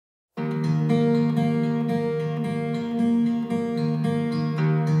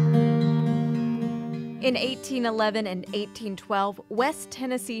In 1811 and 1812, West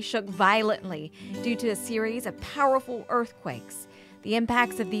Tennessee shook violently due to a series of powerful earthquakes. The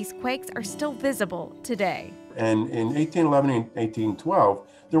impacts of these quakes are still visible today. And in 1811 and 1812,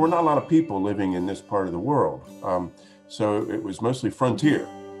 there were not a lot of people living in this part of the world. So it was mostly frontier,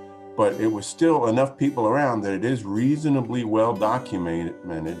 but it was still enough people around that it is reasonably well documented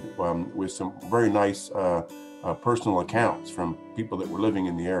with some very nice personal accounts from people that were living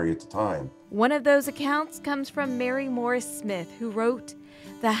in the area at the time. One of those accounts comes from Mary Morris Smith, who wrote,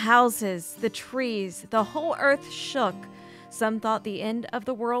 "The houses, the trees, the whole earth shook. Some thought the end of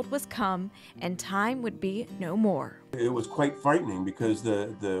the world was come, and time would be no more." It was quite frightening because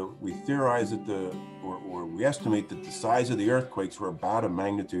we theorize that or we estimate that the size of the earthquakes were about a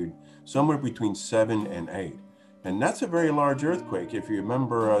magnitude somewhere between 7 and 8. And that's a very large earthquake. If you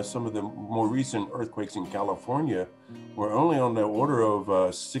remember, some of the more recent earthquakes in California were only on the order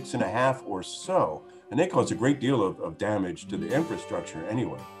of 6.5 or so. And they caused a great deal of damage to the infrastructure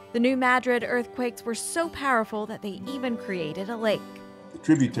anyway. The New Madrid earthquakes were so powerful that they even created a lake. The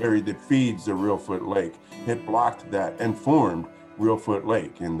tributary that feeds the Reelfoot Lake, it blocked that and formed Reelfoot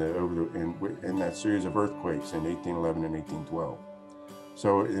Lake in that series of earthquakes in 1811 and 1812.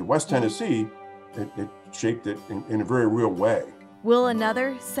 So in West Tennessee, it shaped it in a very real way. Will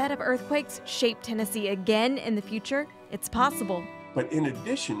another set of earthquakes shape Tennessee again in the future? It's possible. But in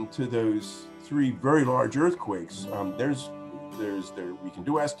addition to those 3 very large earthquakes, we can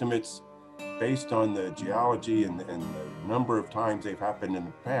do estimates based on the geology and the number of times they've happened in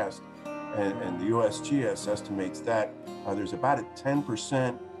the past. And the USGS estimates that there's about a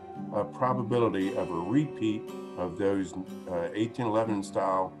 10% probability of a repeat of those 1811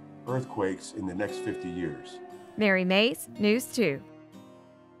 style earthquakes in the next 50 years. Mary Mays, News 2.